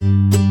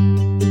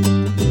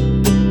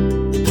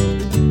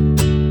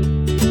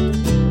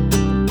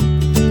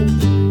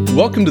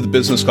Welcome to the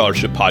Business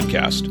Scholarship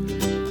Podcast,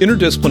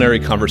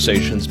 interdisciplinary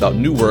conversations about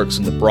new works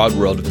in the broad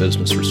world of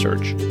business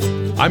research.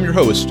 I'm your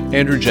host,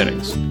 Andrew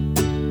Jennings.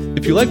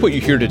 If you like what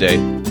you hear today,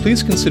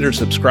 please consider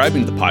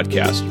subscribing to the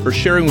podcast or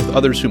sharing with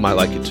others who might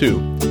like it too.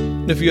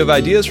 And if you have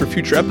ideas for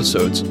future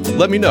episodes,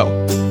 let me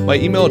know. My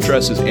email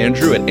address is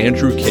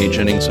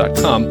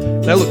andrew@andrewkjennings.com,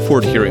 and I look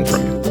forward to hearing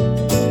from you.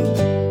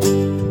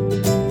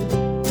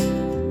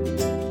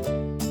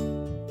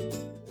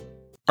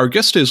 Our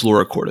guest is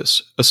Laura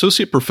Cordes,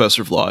 Associate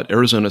Professor of Law at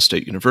Arizona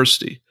State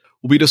University.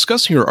 We'll be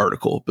discussing her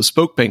article,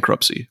 Bespoke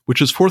Bankruptcy,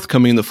 which is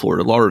forthcoming in the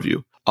Florida Law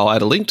Review. I'll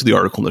add a link to the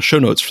article in the show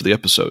notes for the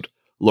episode.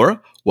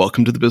 Laura,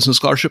 welcome to the Business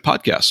Scholarship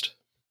Podcast.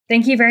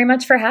 Thank you very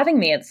much for having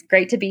me. It's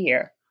great to be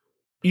here.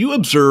 You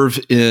observe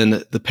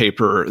in the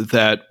paper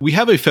that we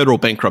have a federal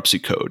bankruptcy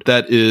code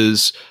that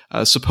is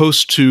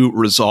supposed to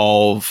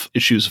resolve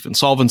issues of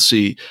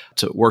insolvency,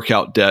 to work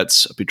out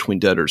debts between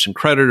debtors and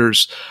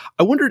creditors.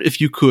 I wondered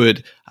if you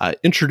could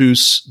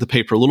introduce the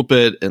paper a little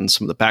bit and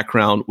some of the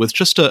background with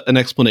just an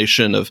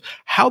explanation of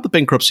how the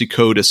bankruptcy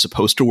code is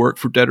supposed to work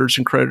for debtors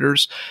and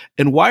creditors,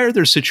 and why are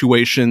there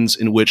situations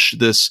in which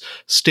this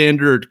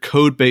standard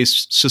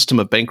code-based system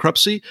of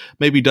bankruptcy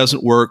maybe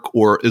doesn't work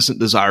or isn't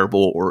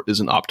desirable or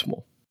isn't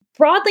optimal?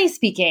 Broadly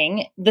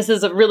speaking, this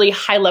is a really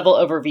high-level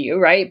overview,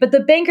 right? But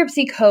the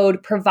bankruptcy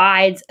code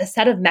provides a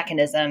set of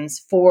mechanisms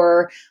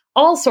for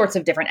all sorts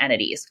of different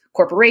entities,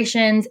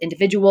 corporations,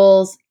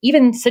 individuals,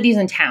 even cities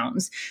and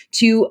towns,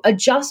 to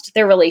adjust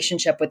their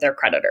relationship with their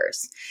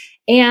creditors.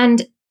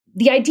 And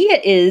the idea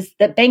is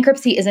that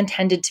bankruptcy is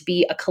intended to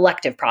be a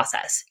collective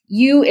process.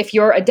 If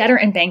you're a debtor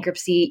in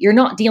bankruptcy, you're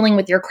not dealing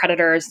with your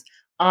creditors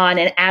on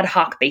an ad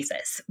hoc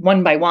basis,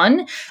 one by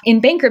one.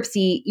 In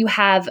bankruptcy, you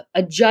have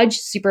a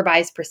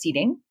judge-supervised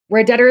proceeding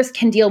where debtors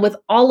can deal with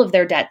all of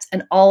their debts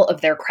and all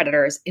of their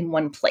creditors in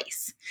one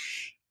place.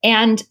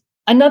 And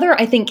another,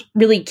 I think,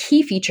 really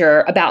key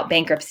feature about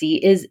bankruptcy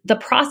is the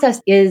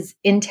process is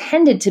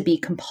intended to be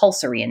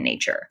compulsory in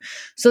nature.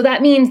 So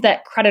that means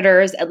that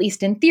creditors, at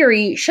least in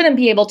theory, shouldn't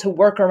be able to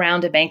work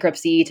around a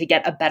bankruptcy to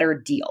get a better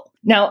deal.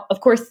 Now, of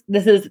course,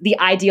 this is the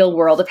ideal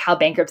world of how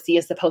bankruptcy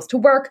is supposed to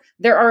work.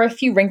 There are a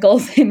few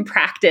wrinkles in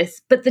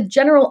practice, but the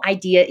general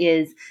idea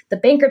is the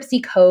bankruptcy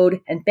code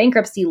and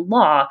bankruptcy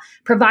law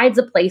provides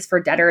a place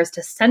for debtors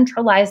to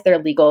centralize their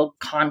legal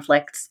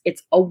conflicts.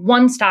 It's a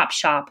one-stop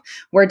shop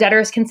where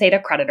debtors can say to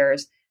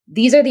creditors,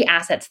 these are the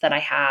assets that I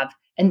have,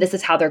 and this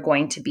is how they're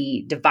going to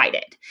be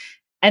divided.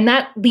 And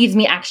that leads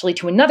me actually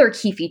to another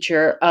key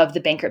feature of the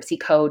bankruptcy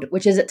code,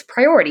 which is its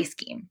priority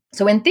scheme.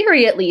 So in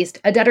theory, at least,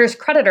 a debtor's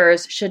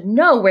creditors should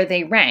know where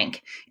they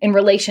rank in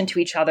relation to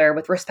each other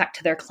with respect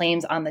to their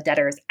claims on the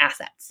debtor's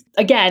assets.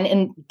 Again,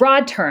 in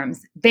broad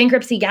terms,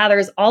 bankruptcy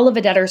gathers all of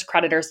a debtor's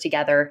creditors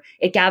together.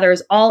 It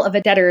gathers all of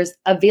a debtor's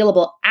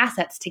available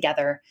assets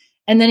together.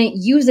 And then it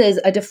uses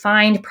a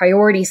defined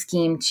priority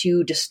scheme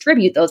to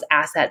distribute those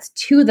assets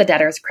to the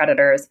debtor's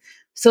creditors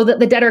so that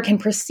the debtor can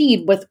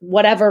proceed with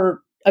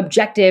whatever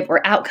objective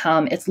or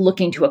outcome it's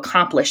looking to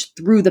accomplish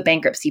through the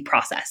bankruptcy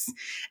process.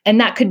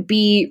 And that could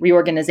be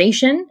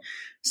reorganization,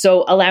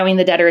 so allowing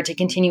the debtor to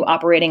continue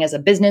operating as a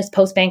business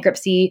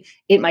post-bankruptcy.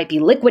 It might be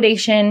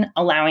liquidation,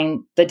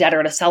 allowing the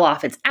debtor to sell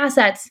off its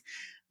assets.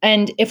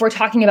 And if we're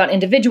talking about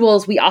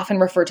individuals, we often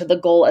refer to the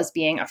goal as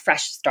being a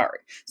fresh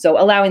start. So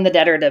allowing the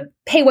debtor to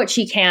pay what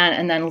she can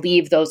and then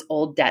leave those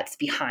old debts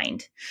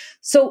behind.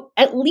 So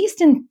at least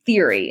in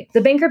theory,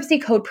 the bankruptcy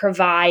code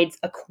provides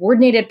a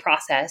coordinated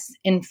process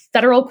in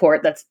federal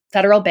court, that's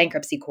federal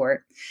bankruptcy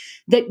court,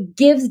 that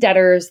gives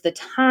debtors the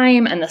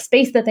time and the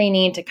space that they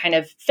need to kind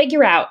of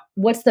figure out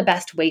what's the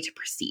best way to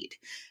proceed.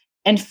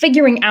 And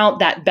figuring out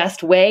that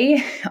best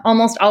way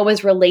almost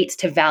always relates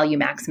to value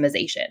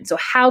maximization. So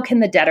how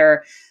can the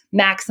debtor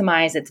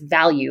maximize its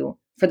value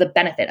for the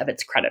benefit of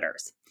its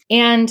creditors?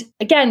 And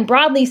again,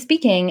 broadly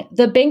speaking,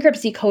 the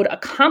bankruptcy code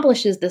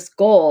accomplishes this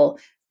goal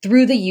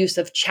through the use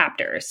of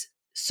chapters.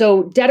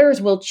 So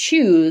debtors will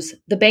choose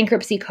the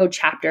bankruptcy code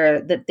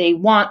chapter that they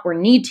want or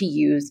need to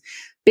use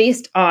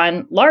based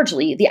on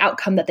largely the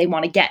outcome that they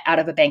want to get out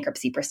of a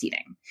bankruptcy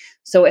proceeding.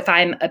 So if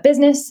I'm a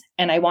business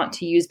and I want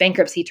to use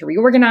bankruptcy to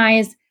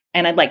reorganize,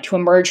 and I'd like to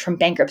emerge from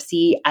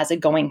bankruptcy as a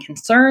going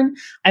concern,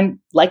 I'm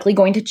likely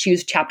going to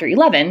choose Chapter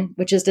 11,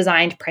 which is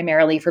designed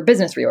primarily for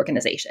business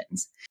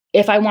reorganizations.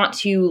 If I want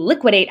to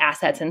liquidate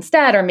assets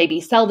instead, or maybe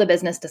sell the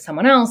business to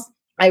someone else,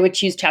 I would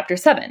choose Chapter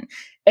 7.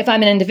 If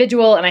I'm an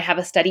individual and I have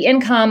a steady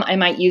income, I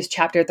might use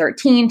Chapter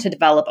 13 to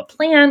develop a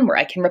plan where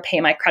I can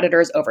repay my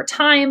creditors over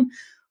time.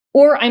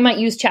 Or I might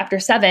use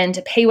Chapter 7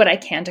 to pay what I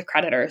can to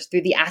creditors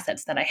through the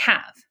assets that I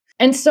have.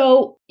 And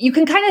so you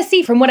can kind of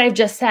see from what I've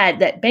just said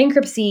that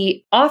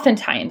bankruptcy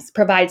oftentimes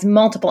provides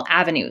multiple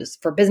avenues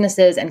for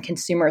businesses and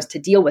consumers to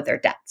deal with their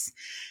debts.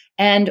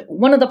 And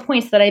one of the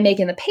points that I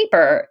make in the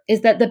paper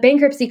is that the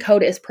bankruptcy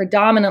code is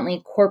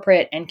predominantly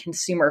corporate and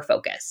consumer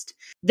focused.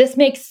 This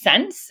makes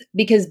sense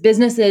because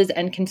businesses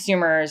and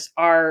consumers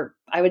are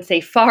I would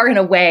say, far and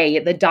away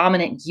the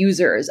dominant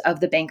users of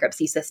the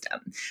bankruptcy system.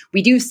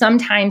 We do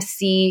sometimes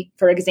see,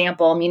 for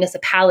example,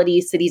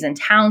 municipalities, cities, and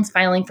towns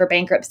filing for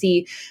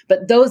bankruptcy,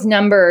 but those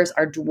numbers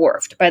are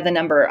dwarfed by the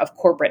number of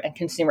corporate and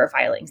consumer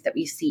filings that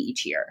we see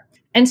each year.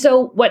 And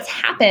so what's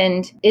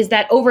happened is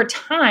that over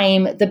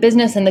time, the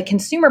business and the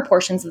consumer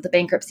portions of the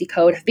bankruptcy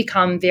code have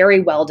become very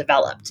well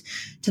developed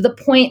to the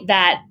point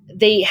that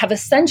they have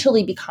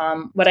essentially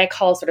become what I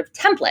call sort of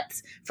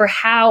templates for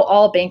how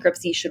all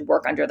bankruptcy should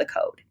work under the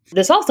code.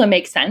 This also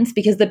makes sense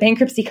because the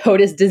bankruptcy code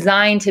is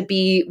designed to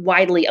be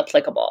widely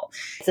applicable.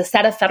 It's a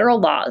set of federal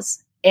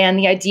laws. And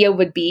the idea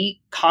would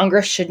be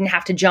Congress shouldn't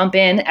have to jump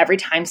in every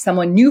time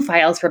someone new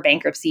files for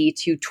bankruptcy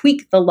to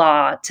tweak the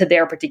law to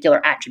their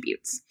particular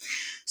attributes.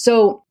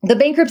 So the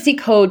bankruptcy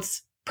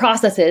code's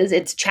processes,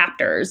 its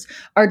chapters,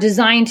 are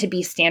designed to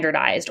be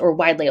standardized or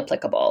widely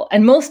applicable.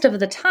 And most of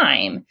the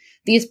time,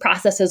 these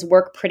processes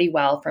work pretty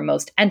well for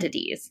most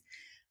entities.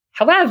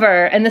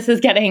 However, and this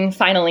is getting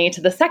finally to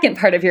the second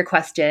part of your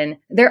question,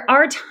 there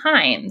are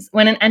times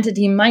when an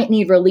entity might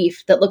need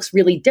relief that looks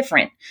really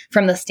different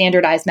from the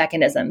standardized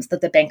mechanisms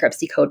that the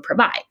bankruptcy code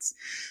provides.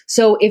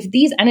 So if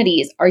these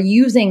entities are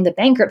using the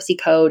bankruptcy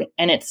code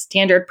and its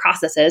standard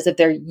processes, if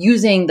they're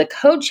using the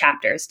code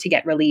chapters to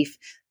get relief,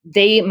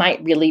 they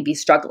might really be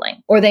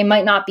struggling, or they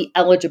might not be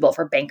eligible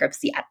for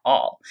bankruptcy at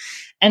all.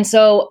 And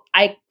so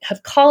I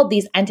have called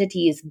these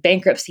entities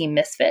bankruptcy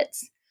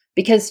misfits,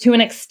 because to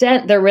an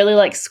extent, they're really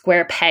like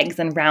square pegs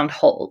and round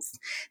holes.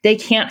 They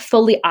can't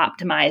fully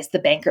optimize the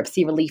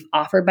bankruptcy relief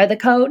offered by the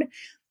code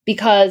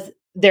because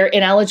they're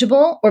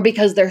ineligible or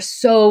because they're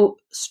so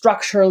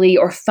structurally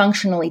or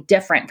functionally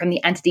different from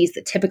the entities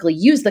that typically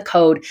use the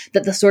code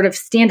that the sort of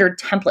standard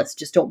templates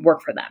just don't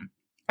work for them.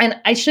 And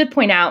I should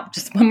point out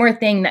just one more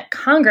thing, that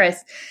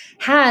Congress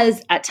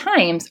has at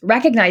times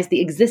recognized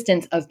the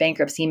existence of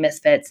bankruptcy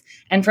misfits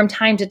and from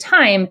time to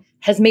time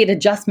has made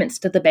adjustments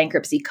to the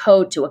bankruptcy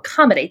code to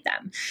accommodate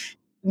them.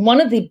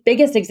 One of the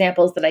biggest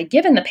examples that I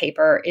give in the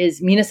paper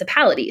is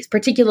municipalities,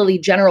 particularly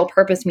general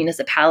purpose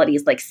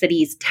municipalities like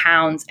cities,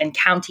 towns, and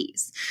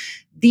counties.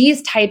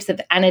 These types of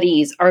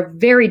entities are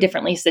very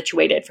differently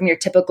situated from your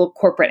typical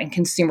corporate and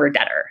consumer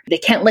debtor. They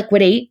can't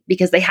liquidate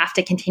because they have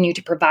to continue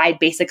to provide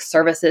basic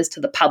services to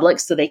the public,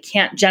 so they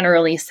can't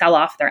generally sell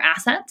off their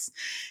assets.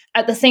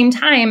 At the same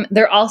time,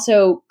 they're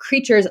also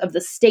creatures of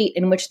the state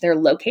in which they're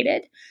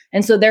located.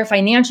 And so their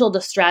financial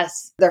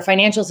distress, their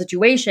financial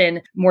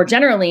situation more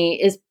generally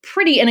is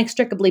pretty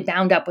inextricably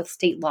bound up with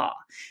state law.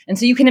 And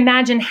so you can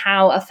imagine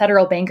how a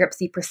federal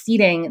bankruptcy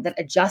proceeding that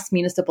adjusts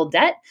municipal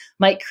debt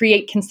might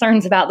create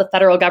concerns about the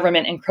federal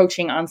government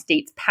encroaching on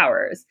states'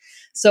 powers.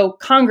 So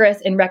Congress,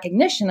 in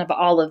recognition of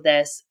all of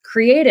this,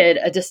 created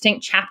a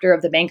distinct chapter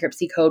of the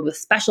bankruptcy code with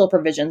special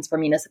provisions for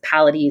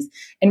municipalities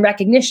in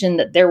recognition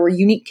that there were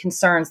unique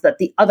concerns that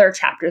the other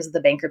chapters of the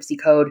bankruptcy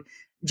code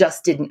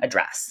just didn't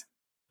address.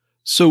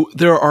 So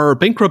there are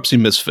bankruptcy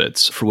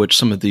misfits for which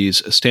some of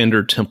these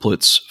standard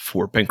templates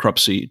for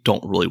bankruptcy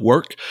don't really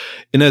work.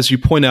 And as you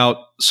point out,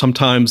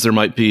 sometimes there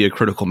might be a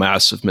critical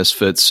mass of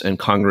misfits and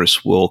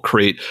Congress will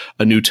create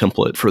a new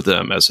template for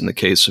them, as in the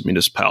case of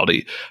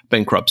municipality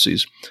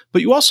bankruptcies.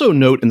 But you also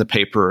note in the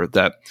paper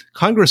that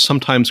Congress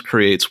sometimes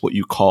creates what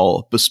you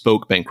call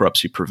bespoke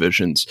bankruptcy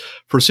provisions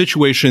for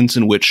situations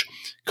in which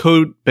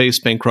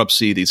code-based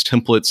bankruptcy, these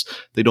templates,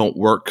 they don't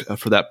work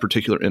for that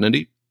particular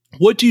entity.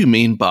 What do you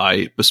mean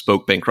by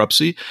bespoke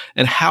bankruptcy,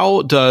 and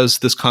how does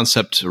this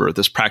concept or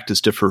this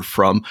practice differ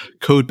from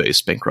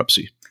code-based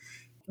bankruptcy?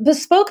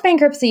 Bespoke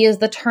bankruptcy is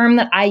the term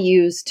that I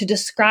use to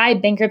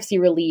describe bankruptcy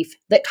relief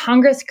that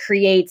Congress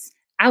creates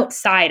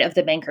outside of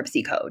the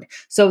bankruptcy code.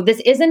 So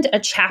this isn't a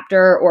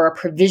chapter or a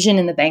provision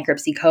in the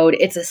bankruptcy code.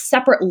 It's a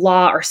separate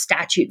law or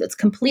statute that's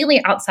completely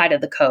outside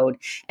of the code.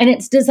 And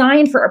it's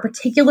designed for a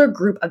particular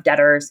group of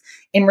debtors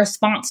in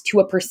response to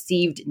a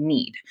perceived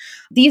need.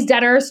 These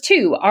debtors,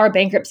 too, are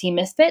bankruptcy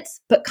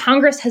misfits, but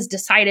Congress has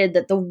decided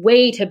that the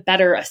way to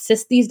better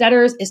assist these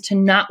debtors is to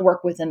not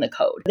work within the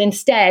code.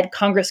 Instead,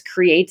 Congress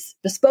creates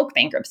bespoke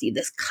bankruptcy,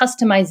 this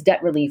customized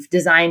debt relief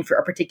designed for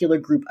a particular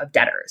group of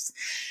debtors.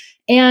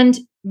 And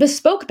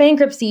bespoke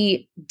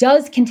bankruptcy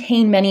does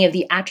contain many of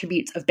the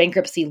attributes of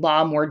bankruptcy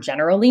law more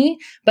generally,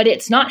 but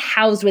it's not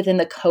housed within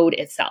the code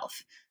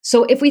itself.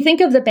 So if we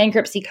think of the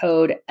bankruptcy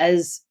code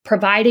as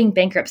providing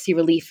bankruptcy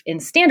relief in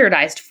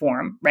standardized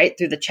form, right,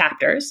 through the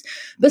chapters,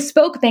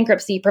 bespoke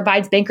bankruptcy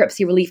provides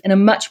bankruptcy relief in a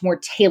much more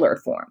tailored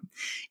form.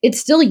 It's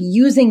still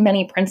using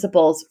many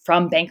principles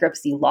from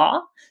bankruptcy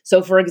law.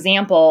 So for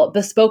example,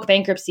 bespoke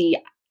bankruptcy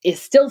is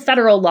still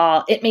federal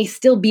law. It may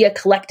still be a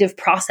collective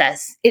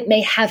process. It may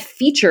have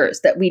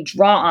features that we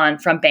draw on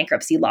from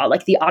bankruptcy law,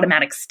 like the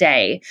automatic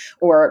stay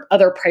or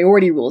other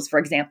priority rules, for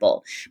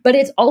example. But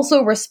it's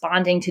also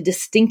responding to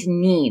distinct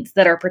needs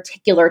that are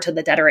particular to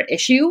the debtor at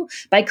issue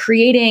by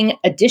creating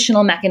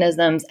additional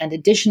mechanisms and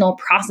additional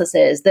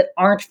processes that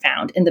aren't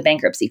found in the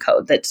bankruptcy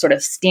code that sort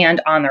of stand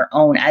on their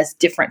own as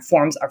different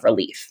forms of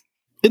relief.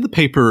 In the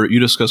paper, you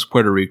discuss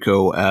Puerto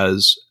Rico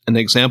as an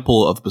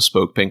example of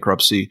bespoke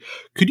bankruptcy.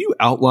 Could you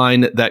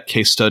outline that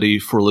case study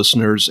for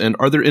listeners? And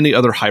are there any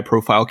other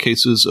high-profile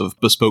cases of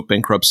bespoke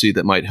bankruptcy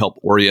that might help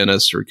orient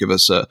us or give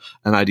us an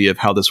idea of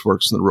how this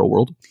works in the real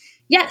world?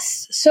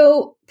 Yes.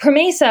 So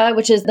PROMESA,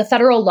 which is the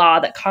federal law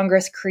that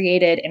Congress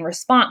created in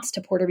response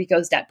to Puerto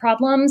Rico's debt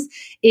problems,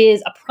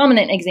 is a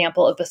prominent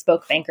example of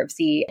bespoke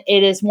bankruptcy.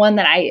 It is one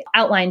that I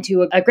outlined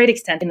to a great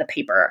extent in the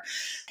paper.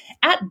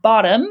 At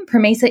bottom,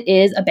 PROMESA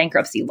is a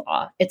bankruptcy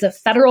law. It's a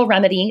federal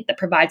remedy that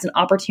provides an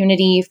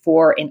opportunity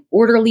for an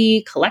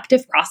orderly,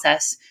 collective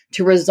process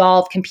to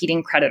resolve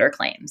competing creditor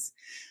claims.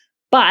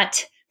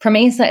 But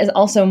PROMESA is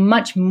also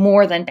much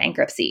more than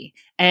bankruptcy.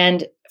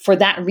 And for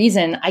that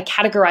reason, I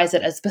categorize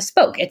it as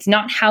bespoke. It's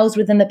not housed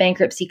within the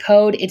bankruptcy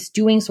code. It's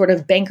doing sort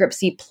of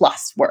bankruptcy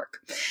plus work.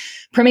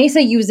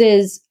 PROMESA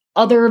uses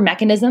other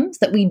mechanisms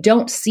that we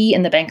don't see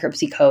in the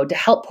bankruptcy code to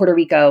help Puerto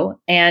Rico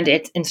and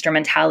its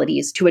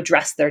instrumentalities to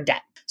address their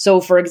debt.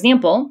 So, for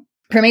example,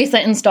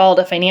 PROMESA installed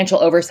a financial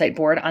oversight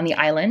board on the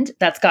island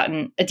that's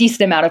gotten a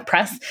decent amount of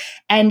press.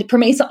 And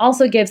PROMESA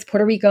also gives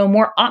Puerto Rico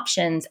more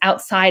options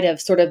outside of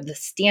sort of the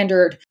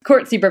standard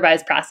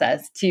court-supervised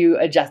process to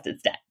adjust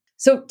its debt.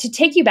 So to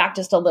take you back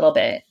just a little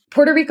bit,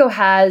 Puerto Rico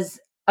has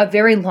a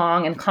very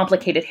long and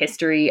complicated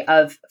history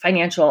of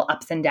financial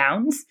ups and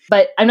downs,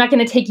 but I'm not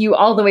going to take you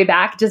all the way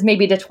back, just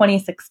maybe to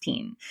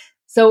 2016.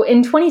 So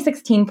in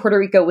 2016, Puerto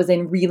Rico was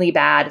in really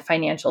bad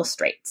financial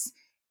straits.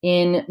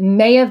 In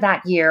May of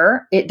that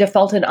year, it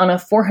defaulted on a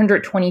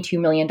 $422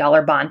 million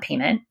bond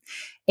payment.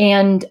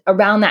 And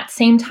around that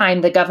same time,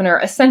 the governor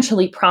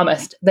essentially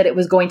promised that it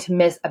was going to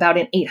miss about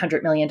an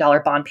 $800 million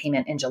bond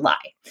payment in July.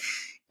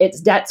 Its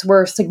debts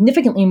were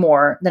significantly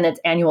more than its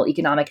annual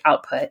economic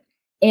output.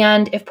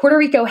 And if Puerto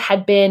Rico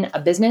had been a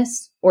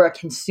business or a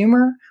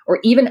consumer or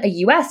even a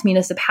U.S.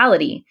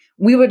 municipality,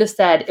 we would have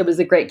said it was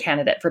a great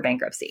candidate for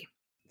bankruptcy.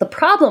 The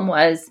problem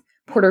was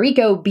Puerto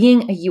Rico,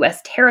 being a U.S.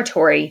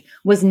 territory,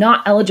 was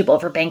not eligible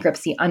for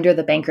bankruptcy under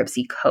the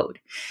bankruptcy code.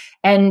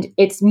 And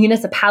its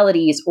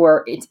municipalities,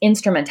 or its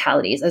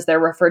instrumentalities, as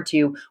they're referred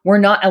to, were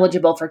not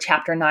eligible for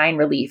Chapter 9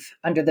 relief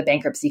under the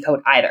bankruptcy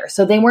code either.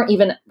 So they weren't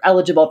even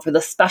eligible for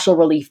the special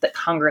relief that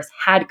Congress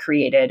had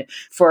created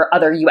for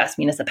other U.S.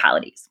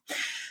 municipalities.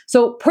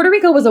 So Puerto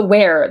Rico was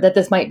aware that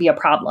this might be a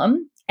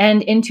problem.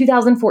 And in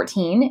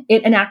 2014,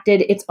 it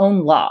enacted its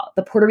own law,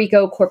 the Puerto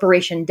Rico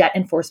Corporation Debt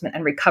Enforcement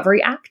and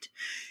Recovery Act.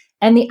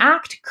 And the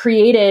act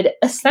created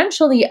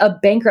essentially a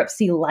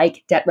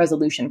bankruptcy-like debt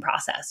resolution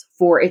process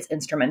for its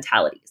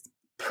instrumentalities.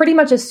 Pretty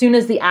much as soon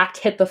as the act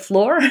hit the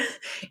floor,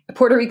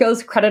 Puerto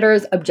Rico's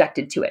creditors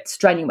objected to it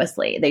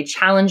strenuously. They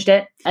challenged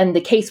it, and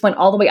the case went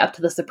all the way up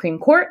to the Supreme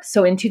Court.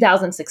 So in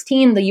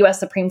 2016, the U.S.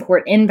 Supreme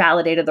Court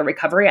invalidated the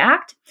Recovery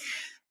Act,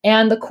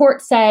 and the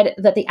court said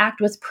that the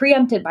act was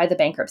preempted by the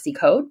Bankruptcy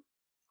Code.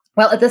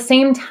 Well, at the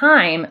same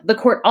time, the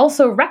court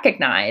also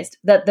recognized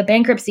that the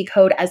bankruptcy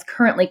code as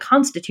currently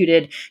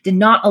constituted did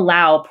not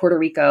allow Puerto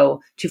Rico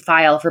to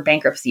file for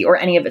bankruptcy or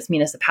any of its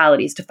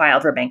municipalities to file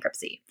for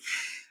bankruptcy.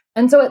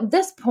 And so at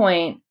this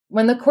point,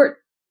 when the court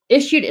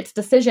issued its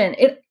decision,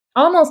 it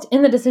almost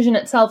in the decision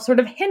itself sort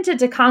of hinted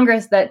to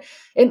Congress that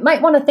it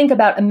might want to think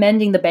about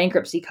amending the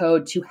bankruptcy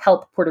code to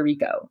help Puerto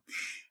Rico.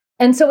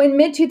 And so in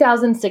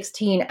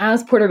mid-2016,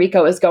 as Puerto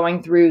Rico is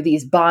going through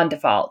these bond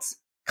defaults,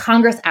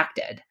 Congress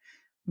acted.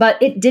 But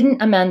it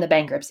didn't amend the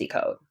bankruptcy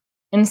code.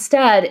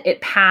 Instead, it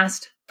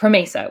passed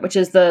PROMESA, which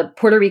is the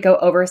Puerto Rico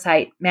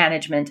Oversight,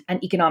 Management,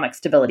 and Economic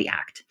Stability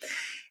Act.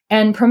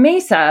 And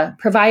PROMESA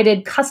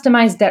provided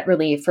customized debt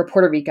relief for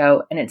Puerto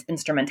Rico and its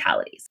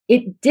instrumentalities.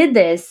 It did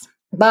this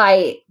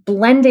by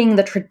blending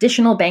the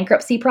traditional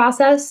bankruptcy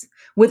process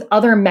with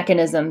other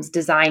mechanisms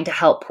designed to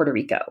help Puerto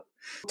Rico.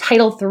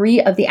 Title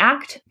III of the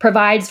Act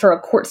provides for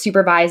a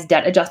court-supervised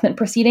debt adjustment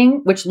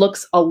proceeding, which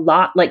looks a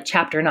lot like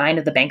Chapter 9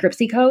 of the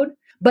Bankruptcy Code.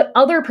 But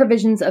other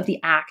provisions of the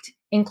Act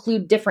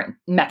include different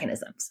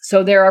mechanisms.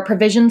 So there are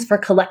provisions for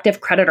collective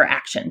creditor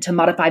action to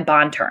modify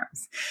bond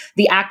terms.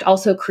 The Act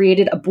also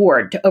created a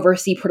board to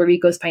oversee Puerto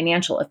Rico's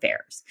financial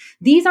affairs.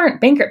 These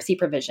aren't bankruptcy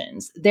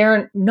provisions.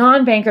 They're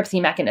non-bankruptcy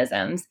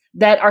mechanisms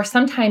that are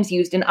sometimes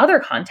used in other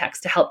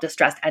contexts to help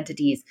distressed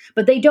entities,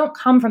 but they don't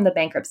come from the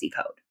bankruptcy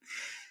code.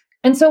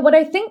 And so what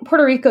I think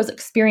Puerto Rico's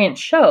experience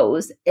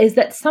shows is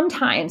that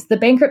sometimes the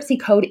bankruptcy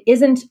code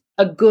isn't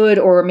a good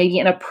or maybe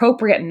an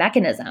appropriate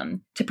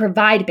mechanism to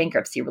provide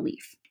bankruptcy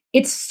relief.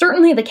 It's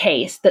certainly the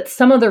case that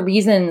some of the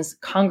reasons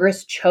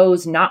Congress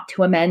chose not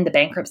to amend the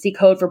bankruptcy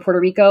code for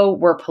Puerto Rico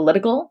were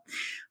political,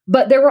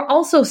 but there were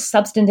also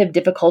substantive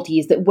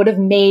difficulties that would have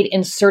made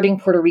inserting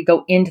Puerto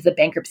Rico into the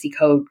bankruptcy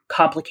code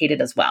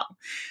complicated as well.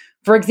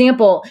 For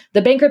example,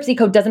 the bankruptcy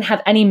code doesn't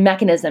have any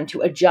mechanism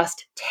to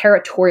adjust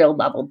territorial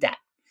level debt.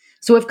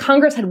 So if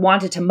Congress had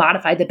wanted to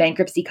modify the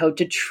bankruptcy code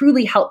to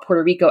truly help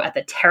Puerto Rico at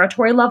the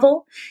territory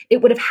level,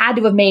 it would have had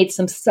to have made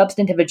some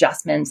substantive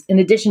adjustments in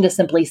addition to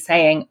simply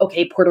saying,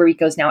 okay, Puerto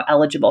Rico is now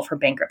eligible for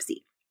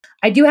bankruptcy.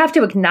 I do have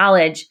to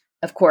acknowledge,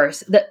 of course,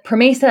 that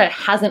PROMESA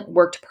hasn't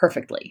worked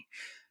perfectly.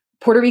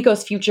 Puerto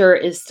Rico's future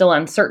is still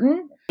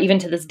uncertain. even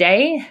to this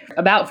day,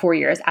 about 4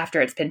 years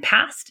after it's been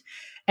passed.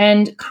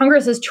 And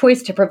Congress's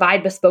choice to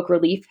provide bespoke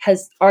relief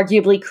has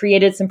arguably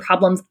created some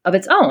problems of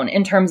its own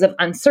in terms of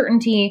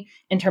uncertainty,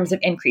 in terms of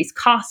increased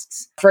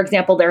costs. For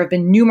example, there have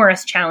been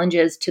numerous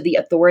challenges to the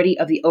authority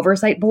of the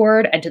Oversight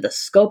Board and to the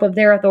scope of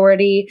their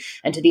authority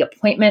and to the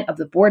appointment of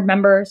the board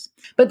members.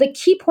 But the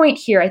key point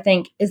here, I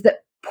think, is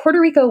that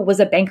Puerto Rico was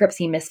a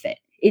bankruptcy misfit.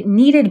 It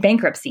needed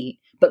bankruptcy,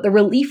 but the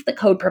relief the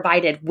code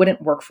provided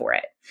wouldn't work for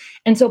it.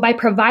 And so by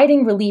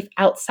providing relief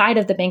outside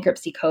of the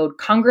bankruptcy code,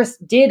 Congress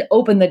did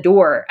open the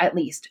door, at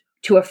least,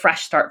 to a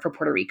fresh start for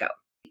Puerto Rico.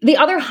 The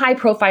other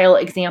high-profile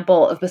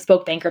example of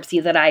bespoke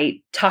bankruptcy that I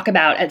talk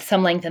about at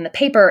some length in the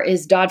paper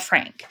is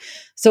Dodd-Frank.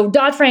 So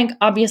Dodd-Frank,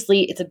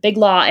 obviously, it's a big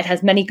law. It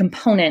has many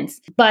components,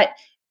 but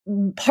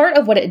part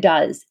of what it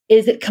does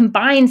is it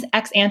combines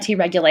ex-ante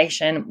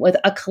regulation with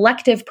a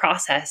collective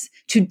process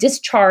to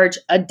discharge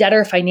a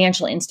debtor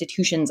financial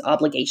institution's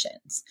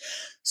obligations.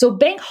 So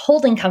bank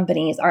holding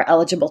companies are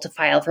eligible to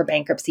file for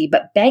bankruptcy,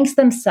 but banks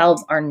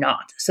themselves are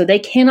not. So they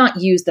cannot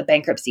use the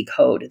bankruptcy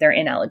code. They're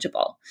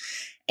ineligible.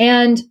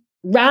 And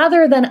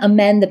rather than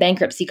amend the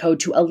bankruptcy code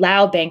to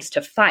allow banks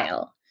to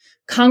file,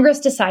 Congress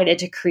decided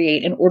to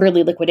create an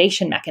orderly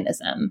liquidation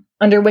mechanism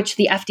under which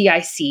the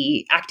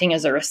FDIC, acting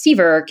as a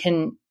receiver,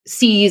 can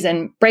seize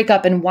and break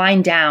up and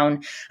wind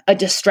down a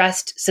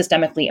distressed,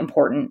 systemically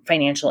important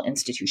financial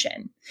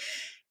institution.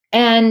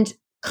 And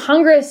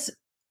Congress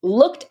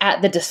looked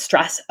at the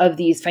distress of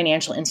these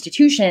financial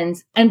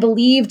institutions and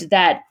believed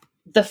that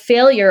the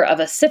failure of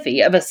a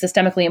SIFI, of a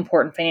systemically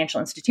important financial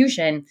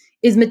institution,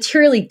 is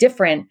materially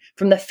different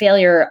from the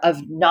failure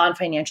of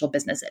non-financial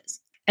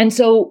businesses. And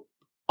so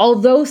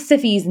although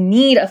SIFIs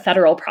need a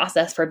federal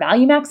process for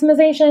value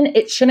maximization,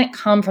 it shouldn't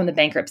come from the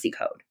bankruptcy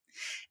code.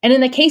 And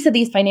in the case of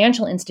these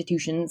financial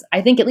institutions,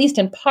 I think at least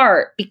in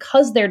part,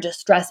 because their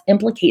distress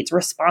implicates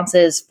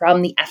responses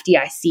from the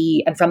FDIC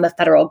and from the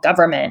federal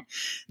government,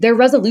 their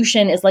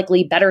resolution is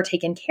likely better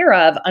taken care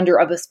of under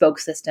a bespoke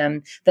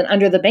system than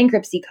under the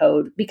bankruptcy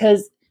code,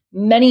 because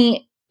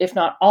many, if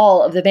not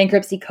all, of the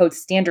bankruptcy code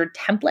standard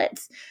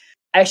templates,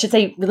 I should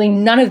say really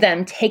none of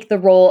them, take the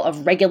role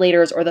of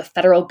regulators or the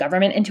federal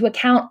government into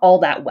account all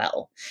that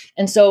well.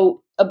 And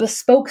so a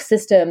bespoke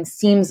system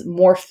seems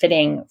more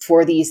fitting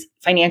for these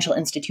financial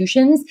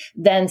institutions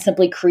than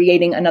simply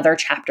creating another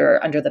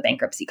chapter under the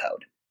bankruptcy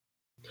code.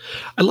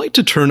 I'd like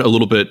to turn a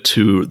little bit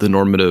to the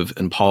normative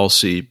and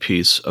policy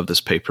piece of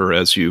this paper.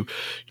 As you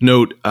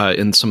note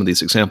in some of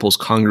these examples,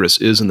 Congress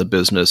is in the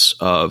business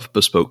of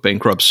bespoke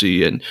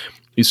bankruptcy, and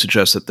you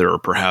suggest that there are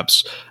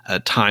perhaps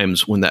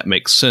times when that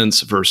makes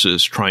sense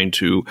versus trying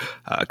to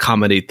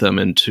accommodate them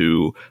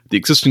into the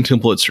existing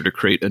templates or to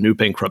create a new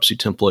bankruptcy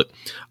template.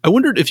 I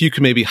wondered if you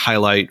could maybe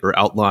highlight or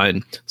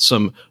outline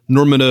some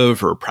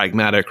normative or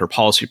pragmatic or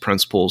policy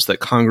principles that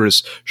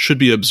Congress should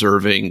be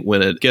observing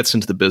when it gets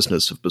into the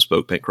business of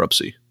bespoke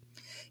bankruptcy.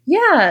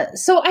 Yeah,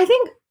 so I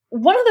think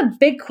one of the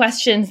big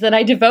questions that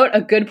I devote a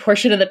good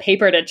portion of the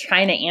paper to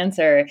trying to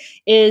answer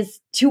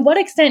is, to what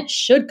extent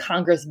should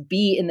Congress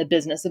be in the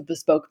business of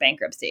bespoke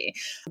bankruptcy?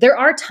 There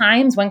are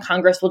times when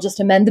Congress will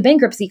just amend the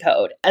bankruptcy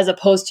code as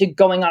opposed to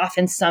going off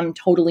in some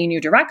totally new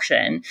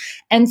direction.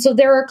 And so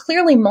there are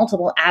clearly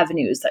multiple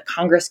avenues that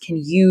Congress can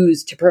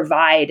use to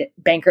provide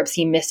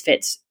bankruptcy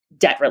misfits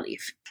debt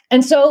relief.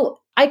 And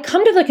so I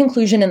come to the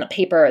conclusion in the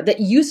paper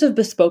that use of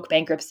bespoke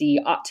bankruptcy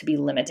ought to be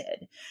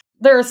limited.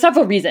 There are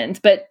several reasons,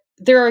 but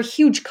there are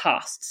huge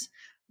costs,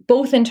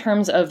 both in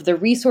terms of the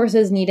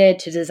resources needed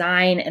to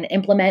design and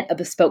implement a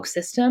bespoke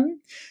system,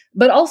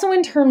 but also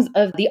in terms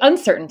of the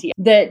uncertainty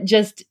that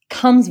just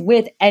comes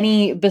with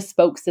any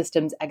bespoke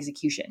system's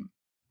execution.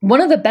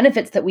 One of the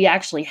benefits that we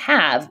actually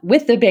have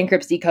with the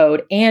bankruptcy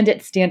code and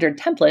its standard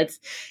templates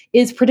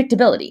is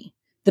predictability.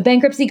 The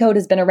bankruptcy code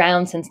has been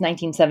around since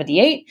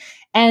 1978,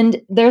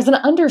 and there's an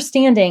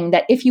understanding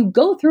that if you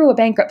go through a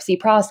bankruptcy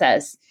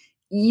process,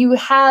 you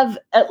have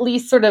at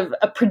least sort of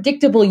a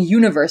predictable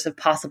universe of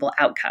possible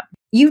outcome.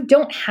 You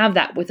don't have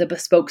that with a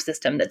bespoke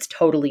system that's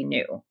totally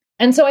new.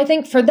 And so I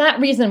think for that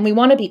reason, we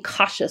want to be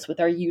cautious with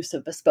our use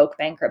of bespoke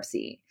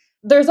bankruptcy.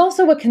 There's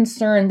also a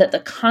concern that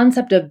the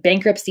concept of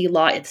bankruptcy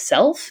law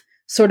itself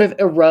sort of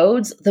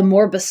erodes the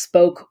more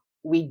bespoke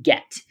we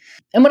get.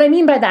 And what I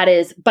mean by that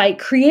is, by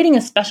creating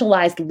a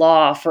specialized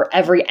law for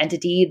every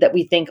entity that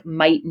we think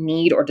might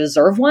need or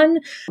deserve one,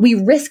 we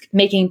risk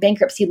making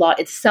bankruptcy law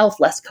itself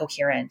less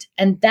coherent.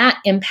 And that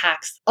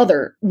impacts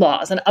other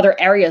laws and other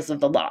areas of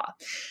the law.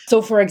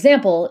 So for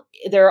example,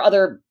 there are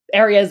other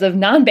areas of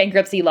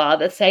non-bankruptcy law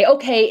that say,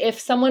 okay, if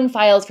someone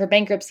files for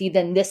bankruptcy,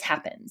 then this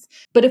happens.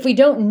 But if we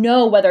don't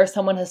know whether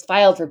someone has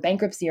filed for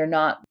bankruptcy or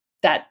not,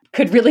 that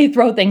could really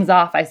throw things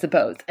off, I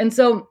suppose. And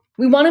so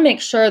we want to make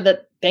sure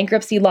that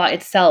bankruptcy law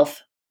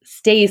itself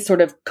stays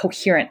sort of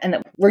coherent and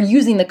that we're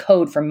using the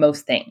code for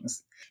most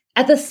things.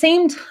 At the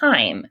same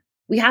time,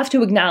 we have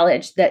to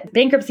acknowledge that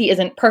bankruptcy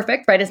isn't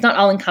perfect, right? It's not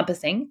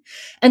all-encompassing,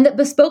 and that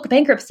bespoke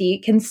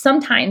bankruptcy can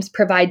sometimes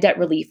provide debt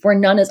relief where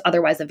none is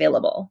otherwise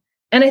available.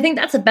 And I think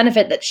that's a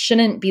benefit that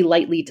shouldn't be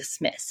lightly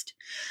dismissed.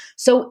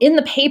 So in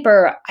the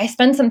paper, I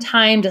spend some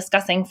time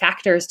discussing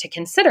factors to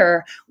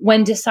consider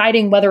when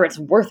deciding whether it's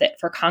worth it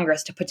for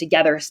Congress to put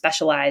together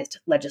specialized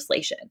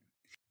legislation.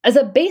 As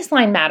a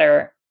baseline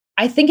matter,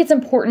 I think it's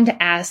important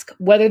to ask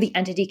whether the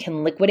entity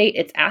can liquidate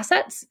its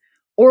assets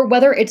or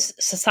whether it's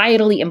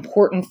societally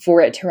important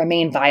for it to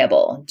remain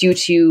viable due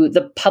to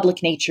the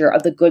public nature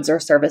of the goods or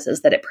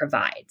services that it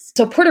provides.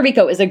 So Puerto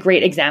Rico is a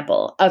great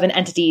example of an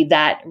entity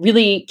that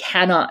really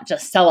cannot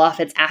just sell off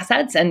its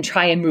assets and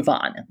try and move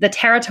on. The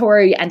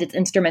territory and its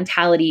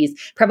instrumentalities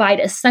provide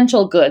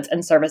essential goods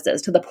and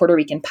services to the Puerto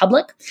Rican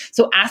public.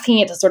 So asking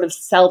it to sort of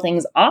sell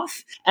things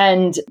off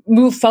and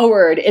move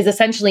forward is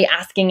essentially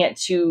asking it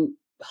to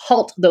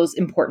halt those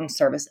important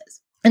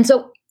services. And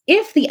so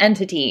if the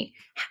entity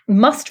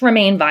must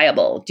remain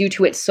viable due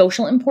to its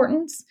social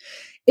importance,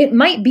 it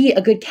might be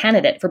a good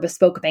candidate for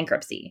bespoke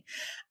bankruptcy.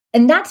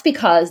 And that's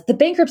because the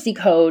bankruptcy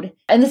code,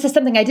 and this is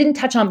something I didn't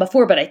touch on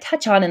before, but I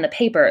touch on in the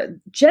paper,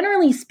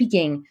 generally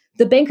speaking,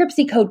 the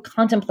bankruptcy code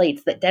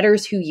contemplates that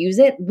debtors who use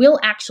it will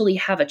actually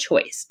have a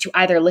choice to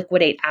either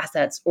liquidate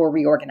assets or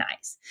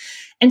reorganize.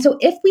 And so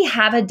if we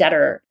have a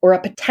debtor or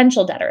a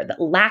potential debtor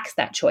that lacks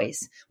that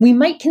choice, we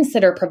might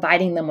consider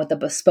providing them with a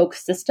bespoke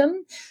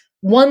system,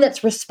 one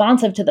that's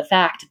responsive to the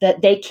fact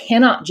that they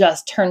cannot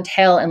just turn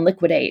tail and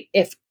liquidate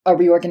if a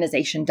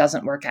reorganization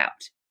doesn't work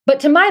out. But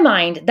to my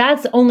mind,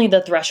 that's only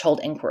the threshold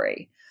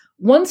inquiry.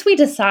 Once we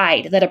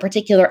decide that a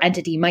particular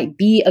entity might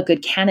be a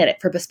good candidate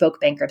for bespoke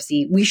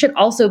bankruptcy, we should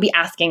also be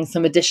asking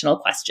some additional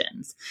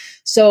questions.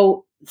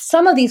 So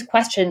some of these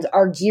questions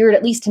are geared,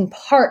 at least in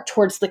part,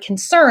 towards the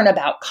concern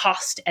about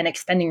cost and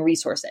expending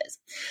resources.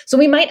 So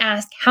we might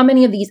ask how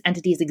many of these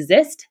entities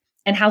exist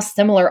and how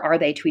similar are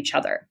they to each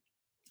other?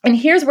 And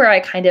here's where I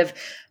kind of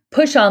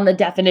push on the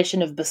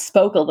definition of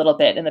bespoke a little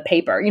bit in the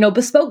paper.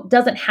 Bespoke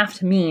doesn't have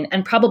to mean,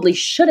 and probably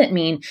shouldn't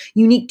mean,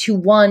 unique to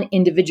one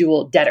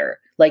individual debtor,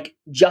 like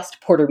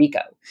just Puerto Rico.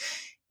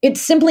 It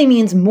simply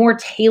means more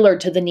tailored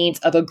to the needs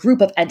of a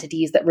group of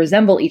entities that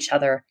resemble each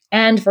other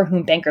and for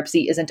whom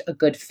bankruptcy isn't a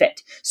good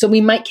fit. So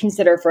we might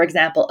consider, for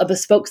example, a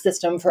bespoke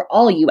system for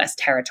all U.S.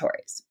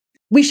 territories.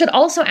 We should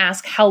also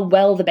ask how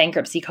well the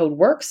bankruptcy code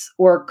works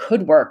or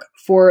could work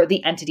for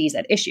the entities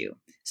at issue.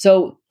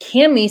 So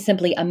can we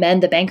simply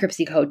amend the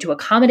bankruptcy code to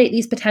accommodate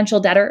these potential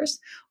debtors?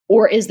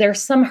 Or is there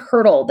some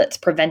hurdle that's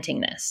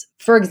preventing this?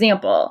 For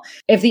example,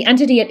 if the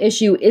entity at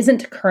issue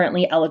isn't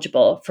currently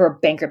eligible for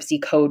bankruptcy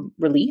code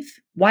relief,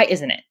 why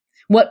isn't it?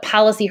 What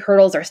policy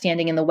hurdles are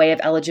standing in the way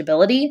of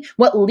eligibility?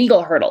 What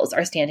legal hurdles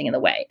are standing in the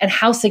way? And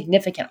how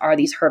significant are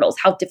these hurdles?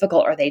 How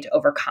difficult are they to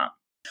overcome?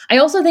 I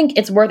also think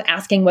it's worth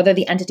asking whether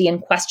the entity in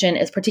question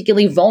is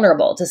particularly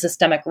vulnerable to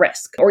systemic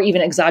risk or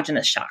even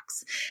exogenous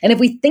shocks. And if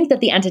we think that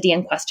the entity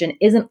in question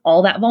isn't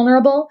all that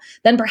vulnerable,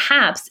 then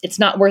perhaps it's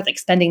not worth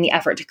expending the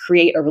effort to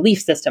create a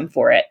relief system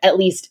for it, at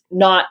least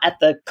not at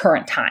the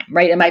current time,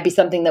 right? It might be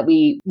something that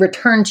we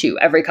return to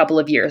every couple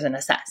of years and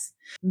assess.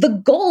 The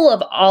goal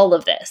of all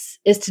of this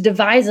is to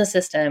devise a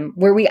system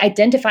where we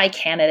identify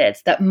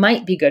candidates that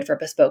might be good for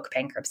bespoke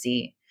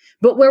bankruptcy,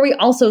 but where we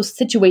also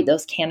situate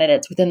those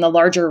candidates within the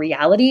larger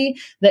reality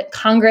that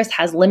Congress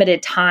has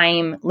limited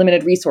time,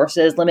 limited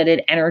resources,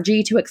 limited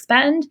energy to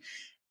expend,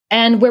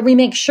 and where we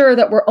make sure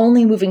that we're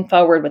only moving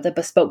forward with a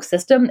bespoke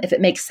system if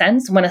it makes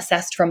sense when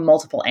assessed from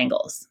multiple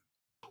angles.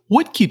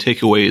 What key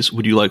takeaways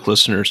would you like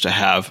listeners to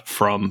have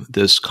from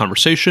this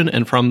conversation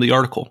and from the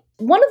article?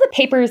 One of the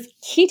paper's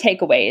key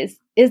takeaways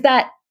is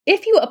that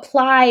if you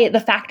apply the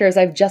factors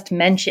I've just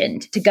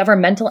mentioned to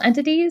governmental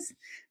entities,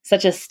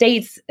 such as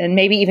states and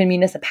maybe even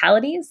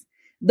municipalities,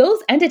 those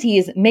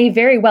entities may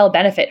very well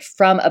benefit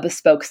from a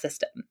bespoke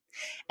system.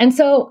 And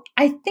so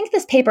I think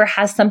this paper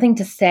has something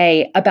to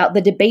say about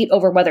the debate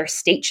over whether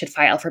states should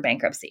file for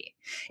bankruptcy.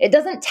 It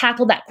doesn't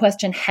tackle that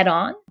question head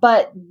on,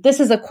 but this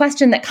is a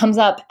question that comes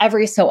up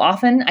every so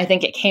often. I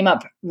think it came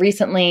up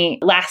recently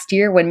last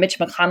year when Mitch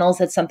McConnell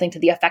said something to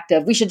the effect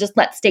of, we should just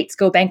let states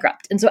go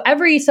bankrupt. And so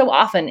every so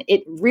often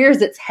it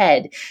rears its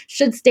head.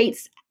 Should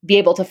states be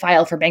able to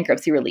file for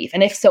bankruptcy relief?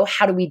 And if so,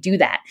 how do we do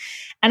that?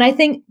 And I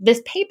think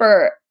this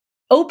paper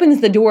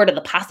opens the door to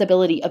the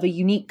possibility of a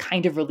unique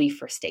kind of relief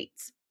for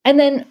states. And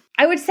then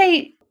I would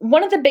say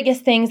one of the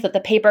biggest things that the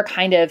paper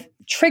kind of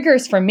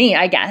triggers for me,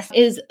 I guess,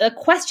 is a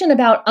question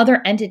about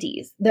other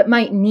entities that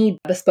might need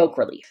bespoke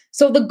relief.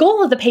 So the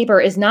goal of the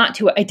paper is not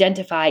to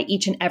identify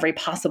each and every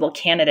possible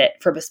candidate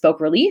for bespoke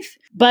relief,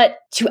 but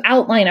to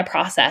outline a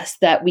process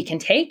that we can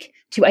take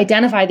to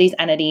identify these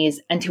entities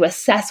and to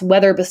assess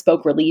whether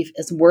bespoke relief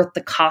is worth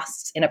the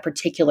costs in a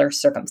particular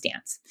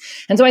circumstance.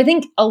 And so I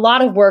think a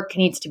lot of work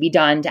needs to be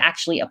done to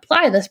actually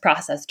apply this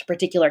process to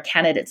particular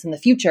candidates in the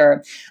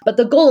future. But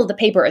the goal of the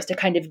paper is to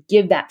kind of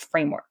give that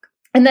framework.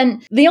 And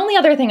then the only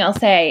other thing I'll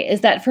say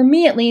is that for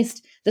me, at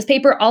least, this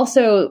paper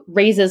also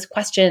raises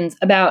questions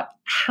about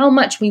how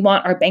much we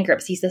want our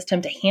bankruptcy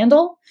system to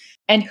handle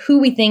and who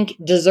we think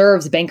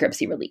deserves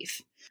bankruptcy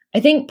relief. I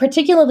think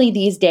particularly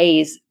these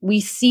days, we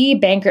see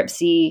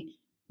bankruptcy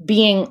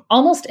being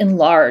almost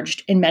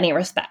enlarged in many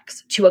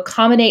respects to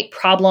accommodate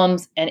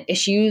problems and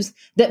issues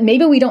that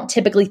maybe we don't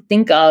typically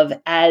think of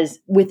as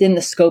within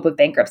the scope of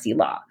bankruptcy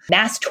law.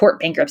 Mass tort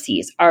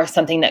bankruptcies are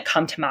something that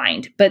come to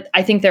mind, but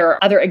I think there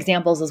are other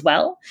examples as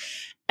well.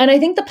 And I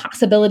think the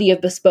possibility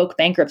of bespoke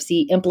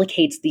bankruptcy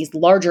implicates these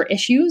larger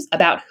issues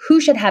about who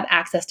should have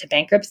access to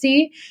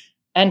bankruptcy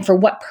and for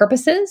what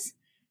purposes,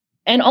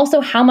 and also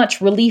how much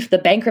relief the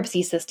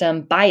bankruptcy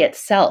system by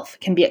itself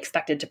can be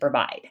expected to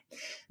provide.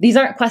 These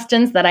aren't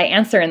questions that I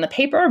answer in the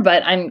paper,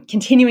 but I'm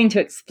continuing to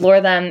explore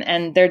them,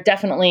 and they're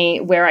definitely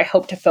where I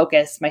hope to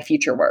focus my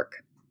future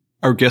work.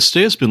 Our guest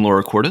today has been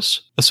Laura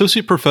Cordes,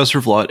 Associate Professor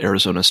of Law at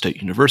Arizona State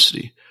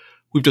University.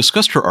 We've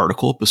discussed her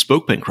article,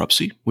 Bespoke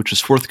Bankruptcy, which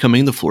is forthcoming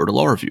in the Florida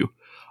Law Review.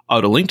 I'll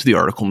add a link to the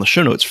article in the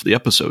show notes for the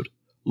episode.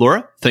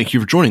 Laura, thank you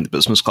for joining the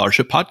Business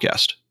Scholarship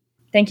Podcast.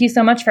 Thank you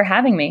so much for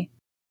having me.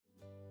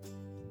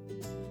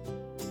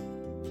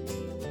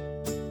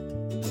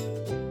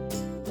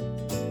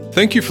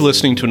 Thank you for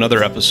listening to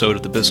another episode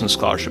of the Business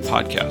Scholarship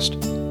Podcast.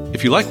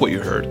 If you like what you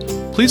heard,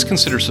 please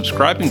consider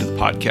subscribing to the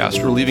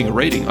podcast or leaving a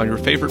rating on your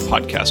favorite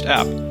podcast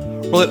app,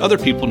 or let other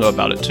people know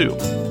about it too.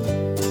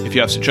 If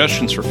you have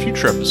suggestions for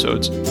future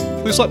episodes,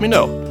 please let me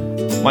know.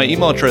 My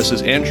email address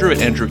is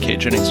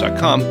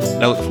andrew@andrewkjennings.com,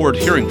 and I look forward to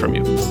hearing from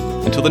you.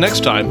 Until the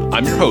next time,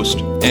 I'm your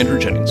host, Andrew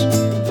Jennings.